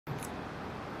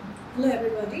Hello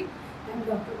everybody, I am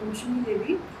Dr. Mousmi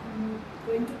Devi. I'm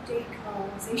going to take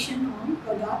a session on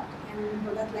product and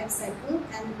product life cycle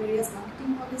and various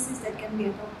marketing policies that can be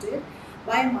adopted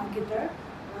by a marketer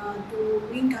to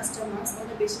win customers on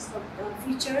the basis of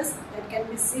features that can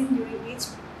be seen during each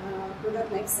product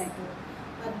life cycle.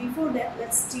 But before that,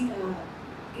 let's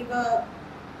give a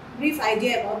brief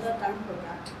idea about the term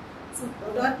product. So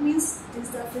product means it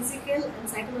is the physical and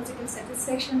psychological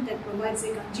satisfaction that provides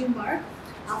a consumer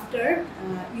after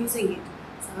using it.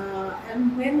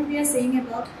 And when we are saying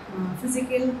about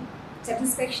physical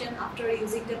satisfaction after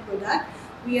using the product,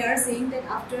 we are saying that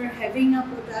after having a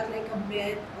product like a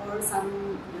bed or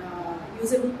some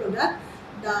usable product,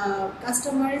 the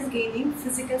customer is gaining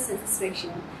physical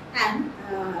satisfaction. And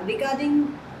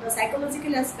regarding the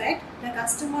psychological aspect, the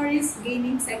customer is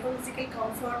gaining psychological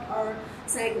comfort or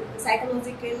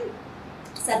psychological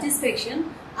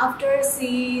satisfaction after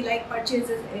she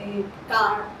purchases a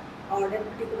car, or that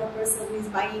particular person is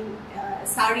buying a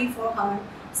sari for her.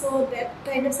 So that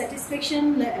kind of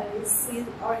satisfaction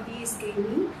he is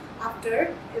gaining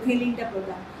after availing the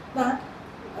product. But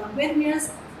when we are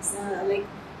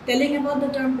telling about the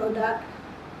term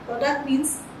product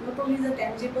means not only the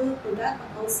tangible product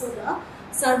but also the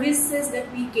services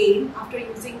that we gain after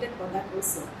using that product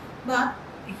also. But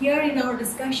here in our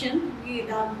discussion,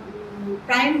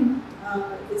 prime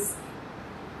is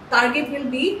target will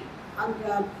be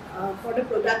for the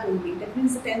product only. That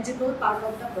means the tangible part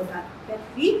of the product that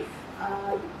we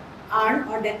earn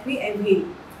or that we avail.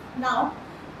 Now,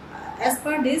 as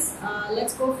per this,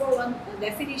 let's go for one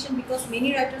definition, because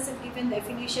many writers have given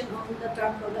definition on the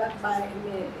term product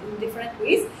in different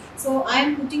ways. So I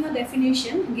am putting a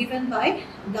definition given by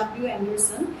W.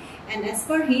 Anderson, and as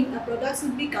per him, a product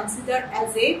should be considered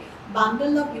as a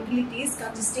bundle of utilities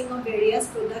consisting of various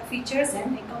product features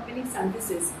and accompanying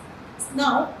services.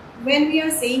 Now, when we are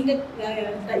saying that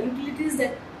the utilities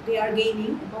that they are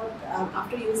gaining about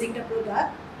after using the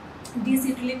product, this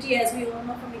utility, as we all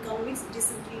know from economics,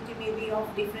 this utility may be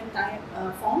of different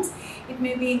forms. It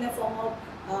may be in the form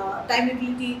of time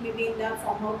utility, it may be in the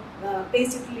form of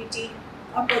place utility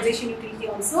or possession utility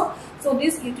also. So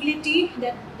this utility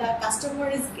that the customer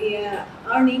is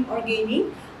earning or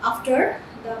gaining after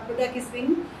the product is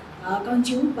being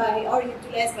consumed by or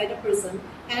utilized by the person,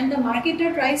 and the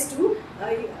marketer tries to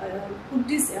put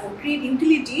this create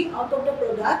utility out of the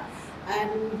product.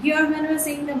 And here when we are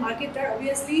saying the marketer,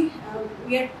 obviously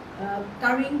we are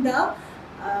covering the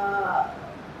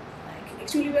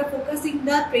actually we are focusing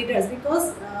the traders,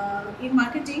 because in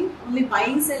marketing only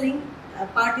buying selling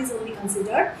part is only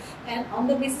considered. And on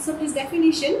the basis of this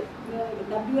definition,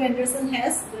 W. Anderson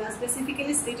has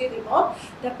specifically stated about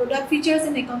the product features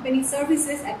and accompanying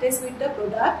services attached with the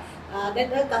product that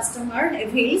the customer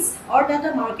avails, or that the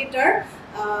marketer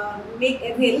make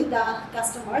avail the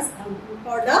customers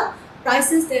for the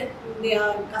prices that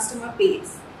the customer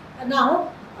pays.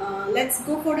 Now let's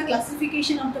go for the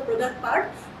classification of the product part.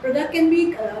 Product can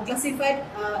be classified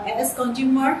as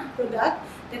consumer product.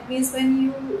 That means when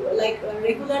you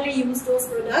regularly use those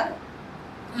products,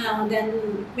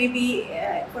 then maybe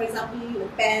for example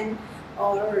pen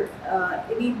or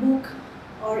any book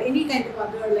or any kind of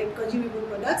other consumable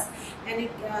products. And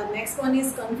next one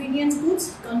is convenience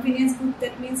goods. Convenience goods,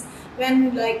 that means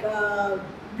when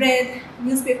bread,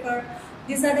 newspaper,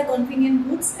 these are the convenient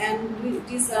goods, and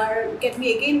these can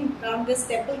be again termed as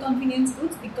staple convenience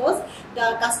goods, because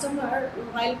the customer,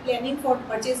 while planning for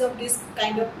purchase of this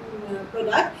kind of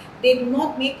product, they do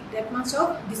not make that much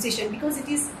of decision, because it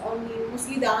is only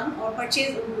mostly done or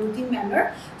purchased in routine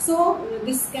manner. So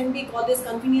this can be called as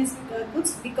convenience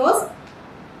goods, because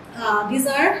these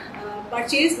are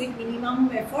purchased with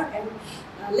minimum effort and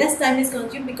less time is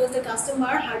consumed, because the customer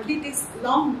hardly takes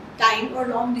long time or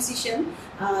long decision,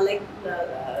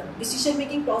 decision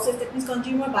making process. That means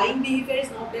consumer buying behavior is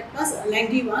not that much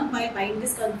lengthy one while buying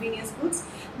this convenience goods.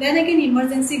 Then again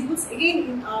emergency goods,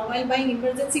 again while buying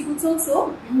emergency goods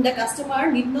also, the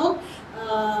customer need not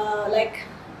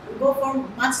go for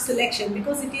much selection,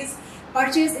 because it is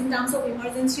purchased in terms of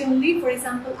emergency only. For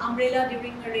example, umbrella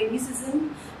during a rainy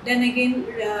season, then again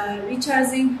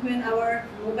recharging when our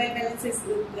mobile balance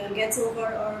gets over,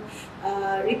 or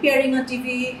repairing a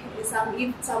TV if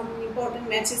some important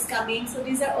match is coming. So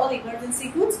these are all emergency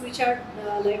goods which are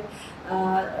the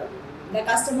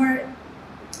customer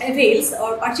avails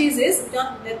or purchases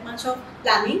without that much of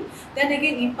planning. Then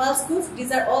again impulse goods,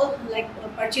 these are all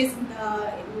purchased in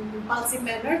impulsive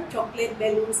manner. Chocolate,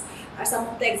 balloons are some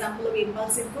of the example of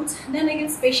impulsive goods. Then again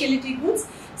specialty goods.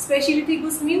 Specialty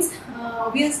goods means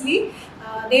obviously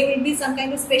there will be some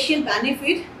kind of special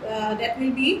benefit that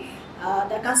will be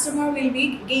the customer will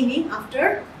be gaining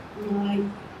after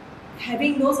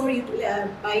having those or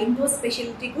buying those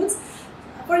specialty goods.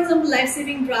 For example,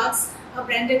 life-saving drugs, a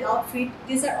branded outfit,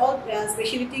 these are all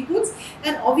specialty goods,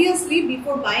 and obviously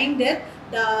before buying that,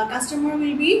 the customer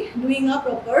will be doing a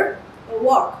proper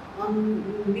work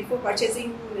on before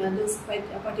purchasing this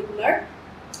particular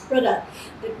product.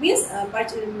 That means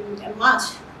much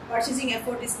purchasing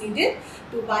effort is needed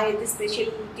to buy the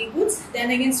specialty goods.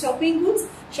 Then again, shopping goods.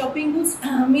 Shopping goods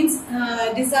means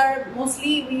these are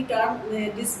mostly we term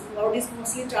this word is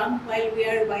mostly termed while we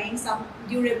are buying some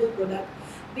durable product,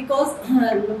 because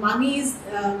money is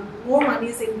more money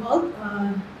is involved.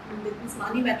 That means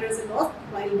money matters a lot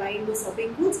while buying those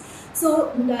shopping goods.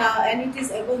 So and it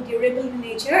is about durable in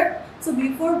nature. So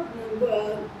before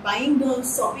buying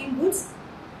those shopping goods,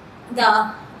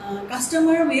 the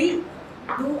customer will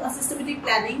do a systematic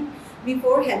planning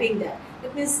before having that.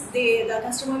 That means the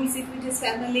customer will sit with his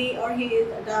family, or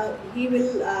he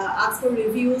will ask for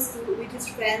reviews with his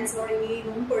friends or any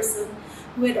known person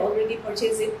who had already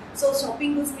purchased it. So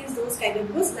shopping goods means those kind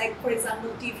of goods, like for example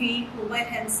TV, mobile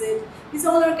handset. These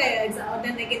all are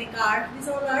then again a car. These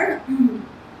all are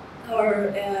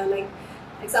or like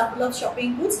example of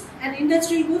shopping goods. And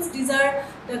industrial goods, these are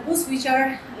the goods which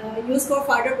are used for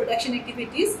further production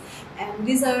activities, and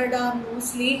these are the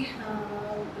mostly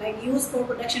like used for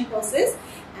production process.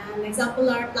 And example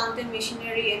are plant and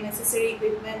machinery and necessary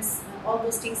equipments, all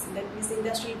those things. That means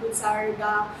industrial goods are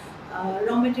the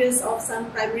raw materials of some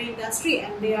primary industry,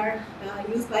 and they are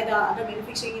used by the other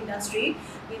manufacturing industry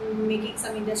in making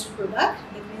some industrial product.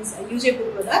 That means a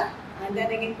usable product. And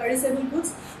then again, perishable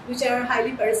goods, which are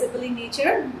highly perishable in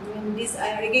nature. And these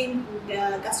are again,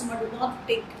 the customer do not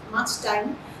take much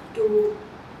time to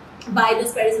buy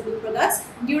those perishable products.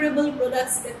 Durable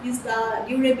products, that means the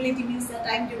durability means the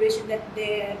time duration that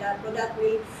the product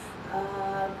will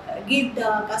give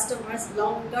the customers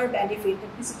longer benefit.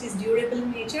 That means it is durable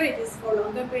in nature, it is for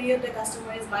longer period the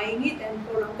customer is buying it, and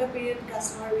for longer period the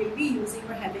customer will be using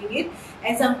or having it.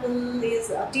 Example is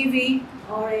a TV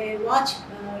or a watch,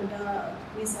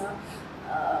 is a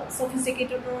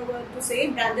sophisticated, or to say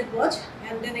branded watch.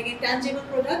 And then again, tangible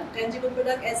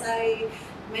product, as I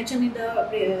mentioned in the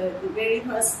very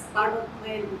first part of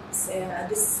my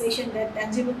this session, that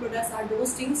tangible products are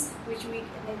those things which we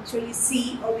can actually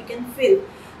see or we can feel.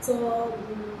 So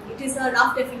it is a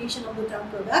rough definition of the term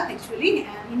product actually.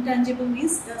 And intangible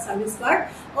means the service part,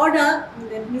 or that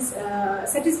means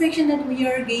satisfaction that we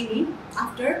are gaining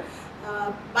after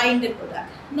buying the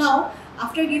product. Now,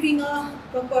 after giving a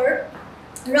proper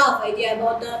rough idea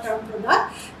about the term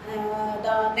product,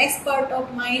 the next part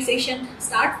of my session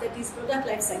starts, that is product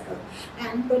life cycle.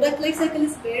 And product life cycle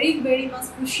is very much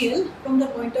crucial from the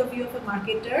point of view of a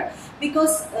marketer,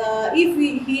 because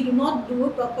if he do not do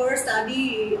proper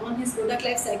study on his product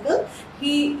life cycle,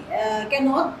 he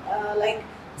cannot like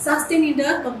sustain in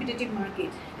the competitive market.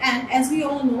 And as we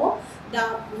all know,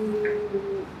 the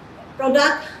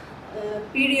product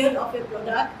period of a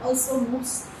product also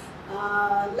moves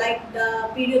like the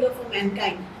period of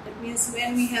mankind. That means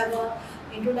when we have a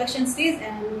introduction stage,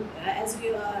 and as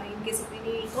we are in case of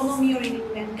any economy or any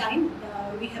mankind,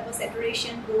 we have a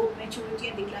saturation, growth, maturity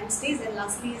and decline stage, and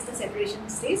lastly is the saturation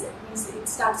stage. That means it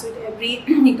starts with every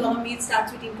economy, it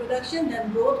starts with introduction,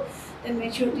 then growth, then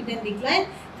maturity, then decline.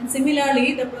 And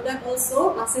similarly, the product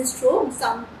also passes through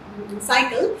some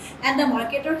cycle, and the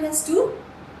marketer has to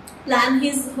plan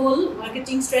his whole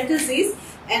marketing strategies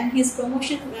and his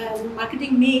promotion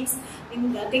marketing mix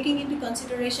in taking into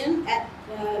consideration at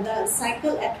the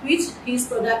cycle at which his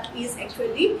product is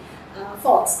actually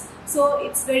falls. So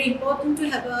it's very important to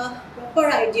have a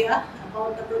proper idea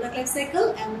about the product life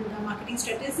cycle and the marketing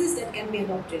strategies that can be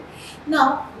adopted.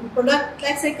 Now, product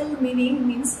life cycle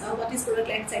means what is product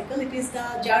life cycle? It is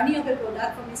the journey of a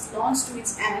product from its launch to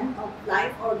its end of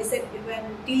life, or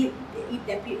until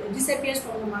it disappears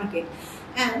from the market.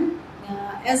 And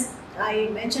as I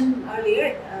mentioned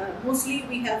earlier, mostly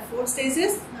we have 4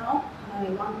 stages now.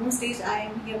 One more stage I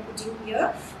am here putting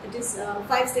here, that is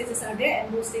 5 stages are there,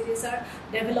 and those stages are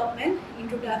development,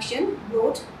 introduction,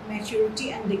 growth,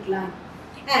 maturity and decline.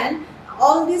 And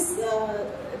all this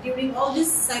during all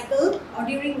this cycle, or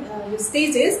during the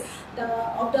stages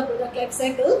of the product life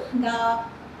cycle, the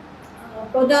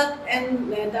product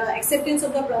and the acceptance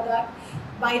of the product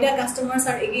by the customers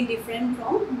are again different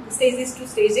from stages to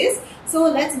stages. So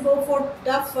let's go for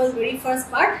the very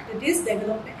first part, that is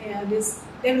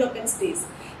development stage.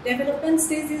 Development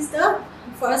stage is the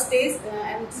first stage,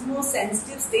 and it is most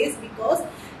sensitive stage, because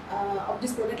of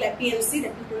this product like PLC,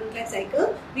 that is product life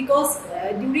cycle, because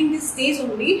during this stage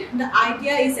only the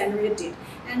idea is generated.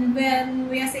 And when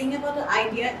we are saying about the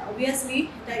idea, obviously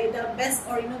the best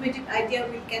or innovative idea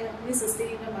can only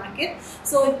sustain in the market.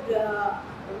 So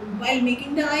while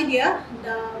making the idea,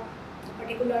 the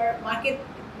particular marketing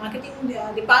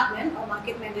department or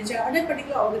market manager or that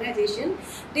particular organization,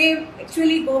 they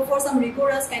actually go for some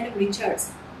rigorous kind of research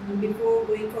before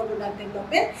going for product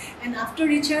development. And after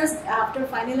research, after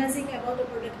finalizing about the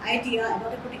product idea,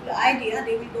 about a particular idea,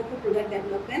 they will go for product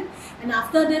development. And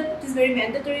after that, it is very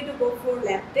mandatory to go for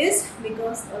lab test,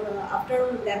 because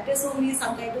after lab test only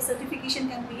some kind of certification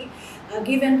can be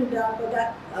given to the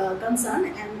product concern.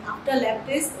 And after lab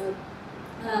test,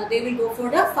 they will go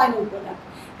for the final product,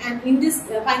 and in this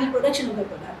final production of the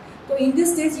product. So in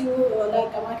this stage, you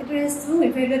like a marketer has to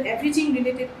evaluate everything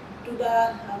related to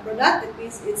the product, that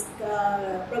means its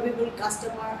probable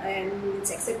customer and its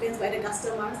acceptance by the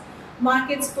customers,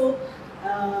 market scope,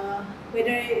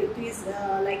 whether it is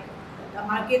like the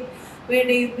market where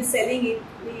they will be selling it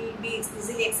will be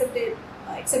easily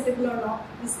acceptable or not.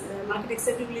 This market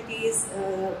acceptability is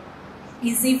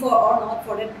easy for or not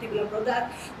for that particular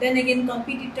product. Then again,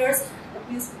 competitors, that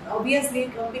means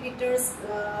obviously competitors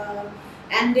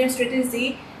and their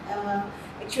strategy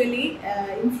actually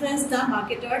influence the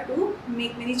marketer to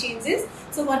make many changes.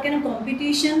 So what kind of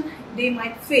competition they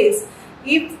might face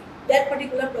if that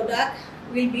particular product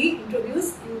will be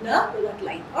introduced in the product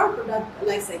line or product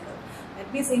life cycle,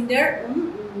 that means in their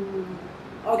own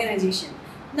organization.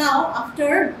 Now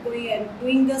after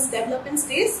doing this development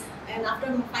stage and after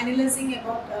finalizing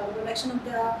about production of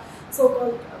the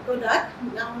so-called product,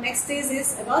 now next stage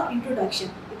is about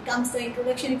introduction. It comes the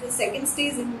introduction, it is the second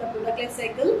stage in the product life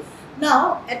cycle.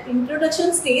 Now at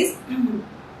introduction stage,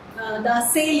 the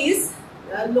sale is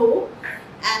low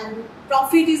and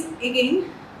profit is again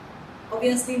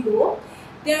obviously low.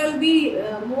 There will be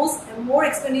more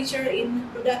expenditure in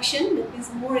production, that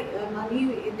means more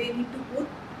money they need to put,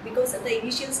 because at the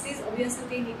initial stage obviously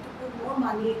they need to put more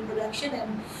money in production,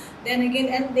 and then again,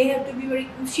 and they have to be very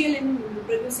crucial in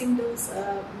producing those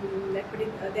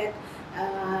that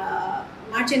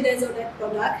merchandise or that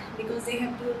product, because they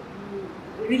have to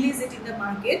release it in the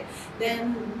market.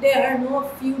 Then there are no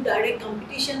few direct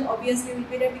competition obviously will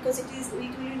be there, because it is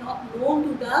literally not known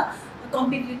to the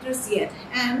competitors yet.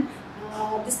 And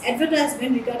this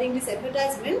advertisement, regarding this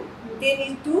advertisement, they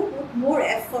need to put more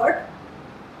effort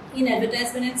in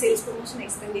advertisement and sales promotion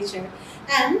expenditure.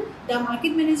 And the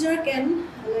market manager can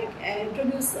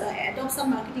adopt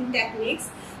some marketing techniques.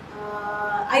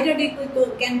 Either they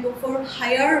can go for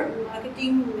higher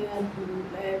marketing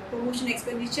promotion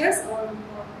expenditures, or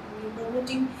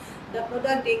promoting the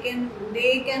product they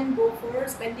can go for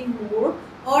spending more,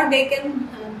 or they can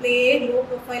play a low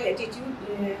profile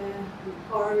attitude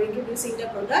for introducing the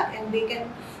product, and they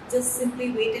can just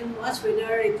simply wait and watch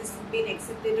whether it is being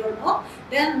accepted or not.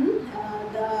 Then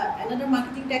another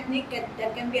marketing technique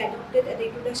that can be adopted at the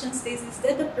introduction stage is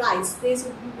that the price. They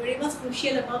should be very much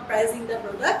crucial about pricing the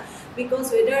product,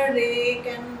 because whether they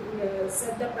can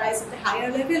set the price at a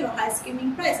higher level or high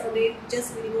skimming price, or they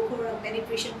just will go for a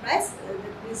penetration price,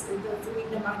 that means doing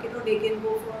the market, or they can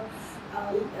go for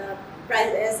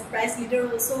price as price leader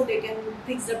also, they can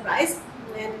fix the price.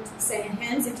 And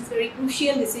hence it is very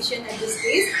crucial decision at this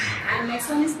stage. And next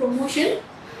one is promotion,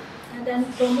 and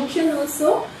then promotion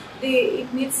also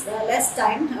it needs less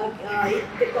time.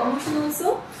 The promotion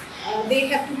also they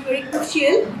have to be very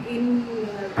crucial in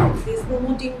this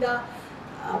promoting the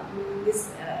this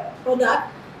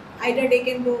product. Either they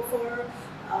can go for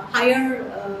higher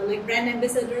like brand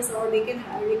ambassadors, or they can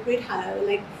recruit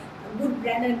like good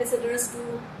brand ambassadors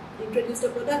to introduce the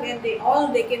product, and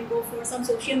they can go for some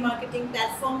social marketing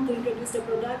platform to introduce the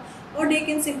product, or they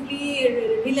can simply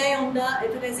rely on the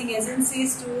advertising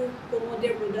agencies to promote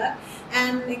their product.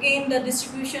 And again, the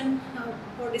distribution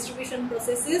for distribution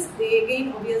processes, they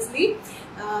again obviously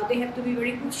they have to be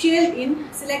very crucial in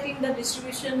selecting the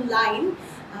distribution line,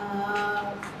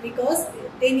 because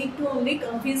they need to only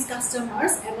convince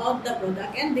customers about the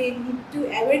product, and they need to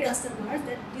aware customers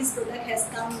that this product has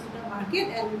come to the market,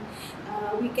 and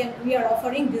we are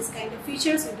offering this kind of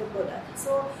features with the product.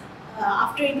 So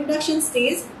after introduction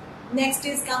stage, next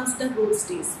stage comes the growth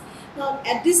stage. Now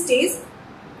at this stage,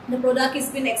 the product has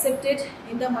been accepted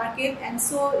in the market, and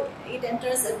so it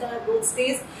enters at the growth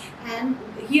stage. And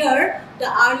here the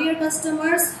earlier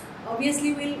customers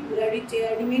obviously will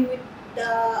remain with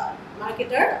the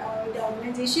marketer or the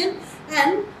organization,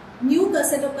 and new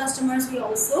set of customers will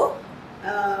also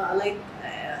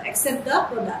accept the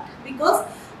product, because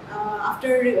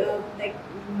after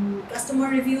customer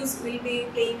reviews will be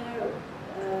playing a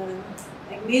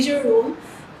like major role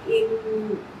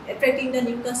in attracting the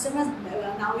new customers.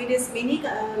 Nowadays, many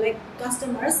like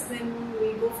customers, when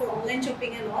we go for online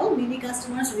shopping and all, many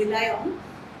customers rely on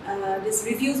this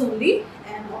reviews only,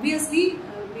 and obviously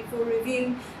before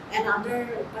reviewing and other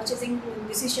purchasing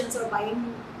decisions or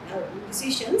buying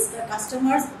decisions, the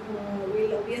customers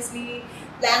will obviously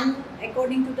plan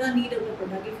according to the need of the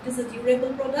product. If it is a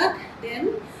durable product,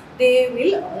 then they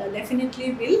will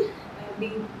definitely will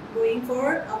be going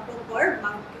for a proper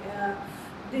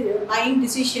buying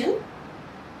decision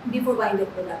before buying the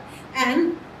product.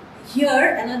 And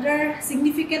here another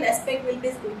significant aspect will be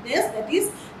witnessed, that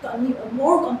is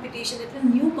more competition, that is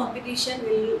new competition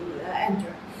will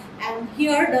enter. And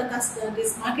here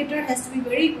this marketer has to be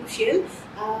very crucial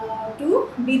to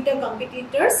beat the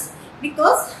competitors,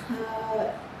 because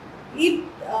if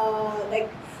like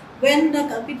when the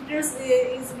competitors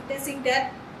is witnessing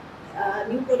that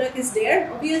new product is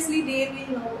there, obviously they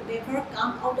will never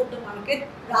come out of the market.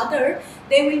 Rather,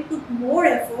 they will put more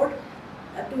effort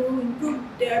to improve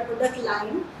their product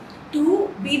line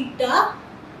to beat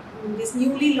this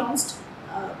newly launched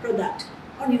product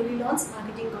or newly launched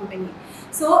marketing company.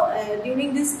 So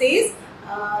during this stage,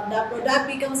 the product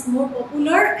becomes more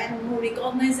popular and more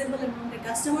recognizable among the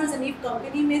customers, and if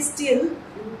company may still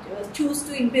choose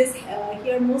to invest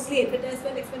here mostly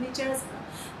advertisement expenditures,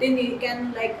 then they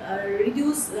can like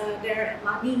reduce their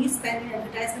money spent in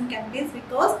advertisement campaigns,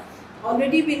 because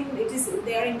already when it is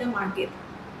there in the market,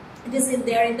 it is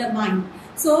there in the mind,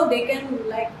 so they can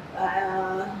like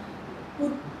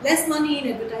put less money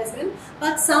in advertisement.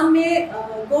 But some may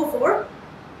go for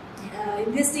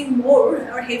investing more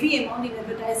or heavy amount in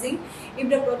advertising. If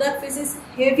the product faces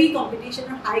heavy competition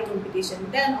or high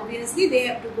competition, then obviously they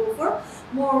have to go for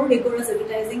more rigorous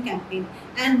advertising campaign.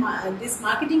 And this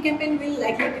marketing campaign will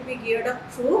likely to be geared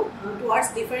up through towards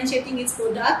differentiating its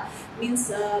product. Means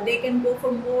they can go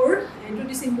for more,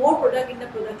 introducing more product in the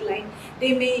product line.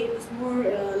 They may use more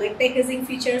like packaging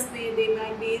features, they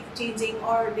might be changing,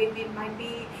 or they might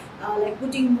be like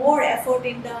putting more effort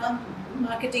in the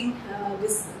marketing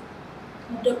this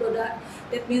of the product.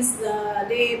 That means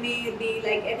they may be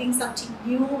like adding something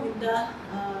new in the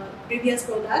previous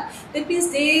product. That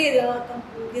means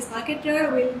this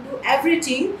marketer will do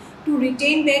everything to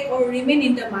retain back or remain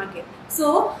in the market.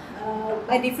 So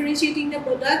by differentiating the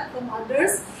product from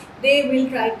others, they will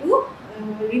try to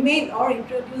remain or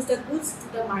introduce the goods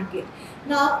to the market.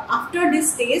 Now after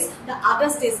this stage, the other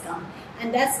stage comes,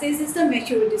 and that stage is the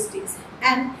maturity stage,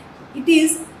 and it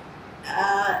is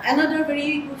another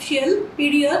very crucial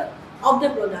period of the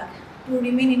product to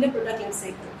remain in the product life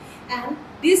cycle. And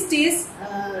this stage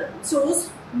shows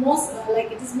most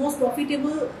like it is most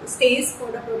profitable stage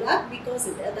for the product, because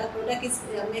the product is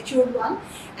a matured one,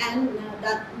 and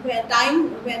that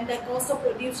time when the cost of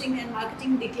producing and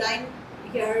marketing decline,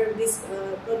 here this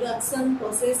production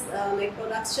process like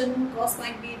production cost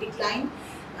might be declined,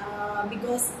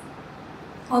 because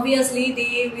obviously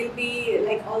they will be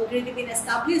like already been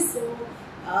established, so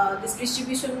this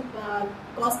distribution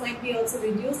cost might be also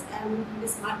reduced, and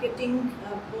this marketing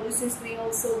policies may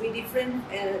also be different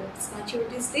at this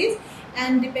maturity stage.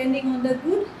 And depending on the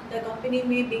good, the company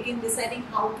may begin deciding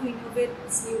how to innovate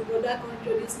this new product or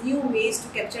introduce new ways to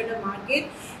capture the market,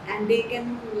 and they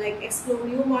can like explore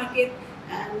new market,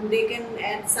 and they can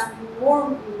add some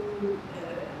more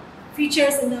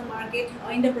features in the market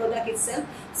or in the product itself.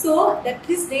 So that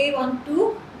is they want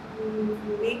to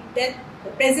make that the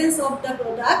presence of the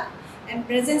product and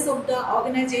presence of the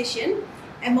organization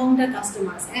among the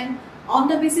customers, and on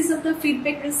the basis of the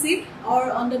feedback received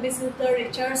or on the basis of the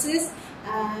recharges,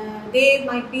 they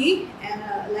might be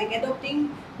like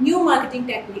adopting new marketing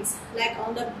techniques, like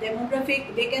on the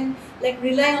demographic. They can like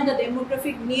rely on the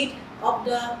demographic need of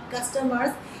the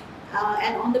customers,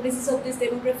 and on the basis of this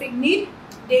demographic need,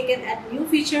 they can add new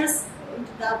features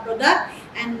into the product,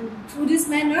 and through this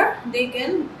manner they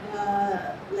can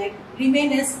like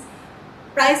remain as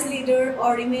price leader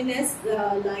or remain as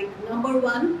like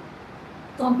 #1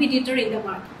 competitor in the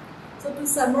market. So to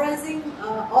summarizing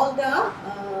all the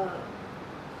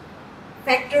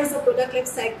factors of product life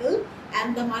cycle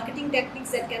and the marketing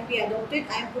techniques that can be adopted,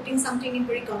 I am putting something in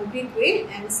very concrete way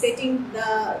and stating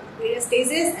the various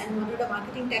stages and what are the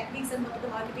marketing techniques and what are the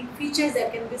marketing features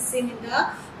that can be seen in the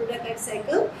product life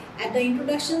cycle. At the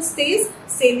introduction stage,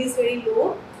 sale is very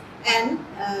low, and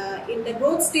in the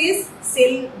growth stage,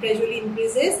 sale gradually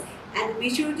increases, and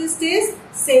maturity stage,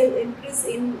 sale increase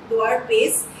in lower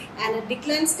pace, and at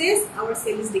decline stage, our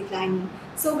sale is declining.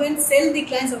 So when sale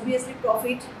declines, obviously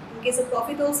profit. In case of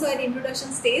profit also at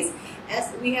introduction stage,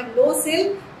 as we have low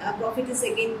sale, profit is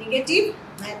again negative,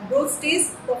 At growth stage,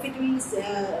 profit will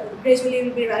gradually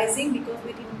will be rising, because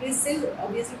with increased sale,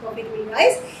 obviously profit will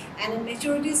rise. And in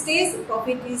maturity stage,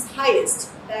 profit is highest.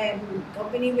 The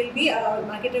company will be,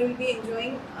 marketer will be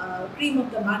enjoying cream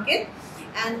of the market.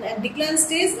 And at decline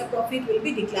stage, the profit will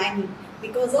be declining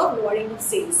because of lowering of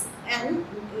sales. And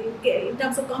in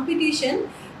terms of competition,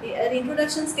 at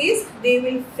introduction stage, they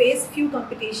will face few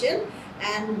competition,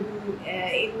 and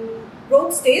in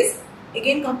growth stage,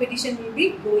 again competition will be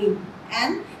growing.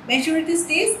 And maturity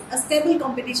stage, a stable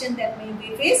competition that may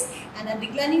be faced. And at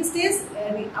declining stage,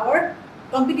 our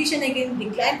competition again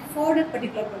decline for that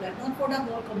particular product, not for the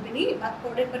whole company, but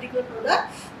for that particular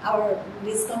product,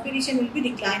 this competition will be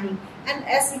declining. And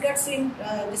as regards in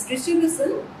this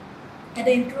distribution, at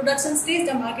the introduction stage,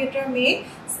 the marketer may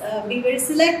be very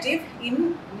selective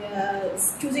in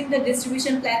choosing the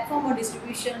distribution platform or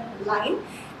distribution line.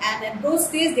 And at those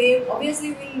stage, they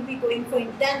obviously will be going for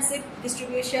intensive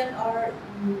distribution, or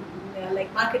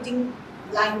like marketing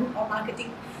line or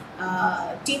marketing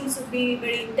teams would be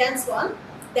very intense one.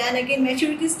 Then again,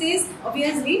 maturity stage,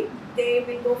 obviously they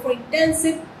will go for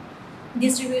intensive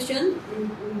distribution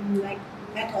like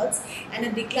methods. And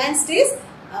at decline stage,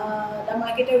 the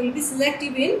marketer will be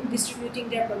selective in distributing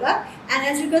their product. And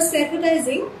as regards to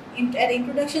advertising, at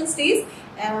introduction stage,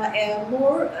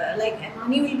 more like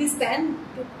money will be spent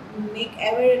to make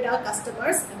aware the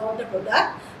customers about the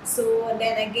product. So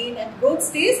then again, at growth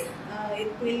stage, it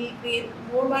will create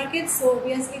more markets, so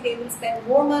obviously they will spend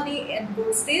more money at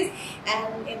growth stage.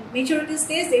 And in maturity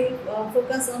stage, they will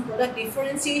focus on product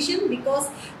differentiation, because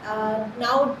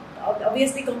now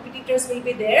obviously competitors will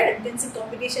be there, intensive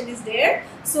competition is there,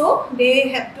 so they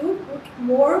have to put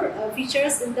more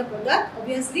features in the product.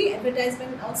 Obviously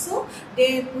advertisement also,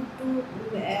 they put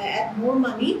to add more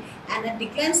money. And at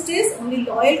decline stage, only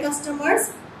loyal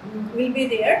customers will be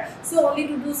there, so only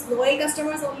to those loyal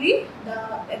customers only the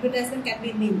advertisement can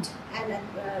be meant.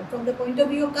 And from the point of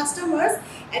view of customers,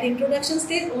 at introduction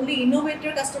stage, only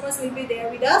innovator customers will be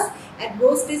there with us. At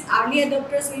growth stage, early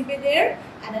adopters will be there.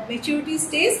 And at maturity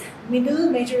stage, middle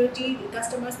majority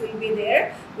customers will be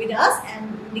there with us.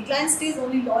 And decline stage,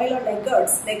 only loyal or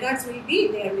laggards will be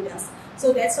there with us.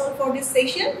 So that's all for this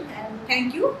session, and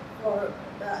thank you for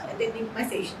attending my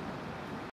session.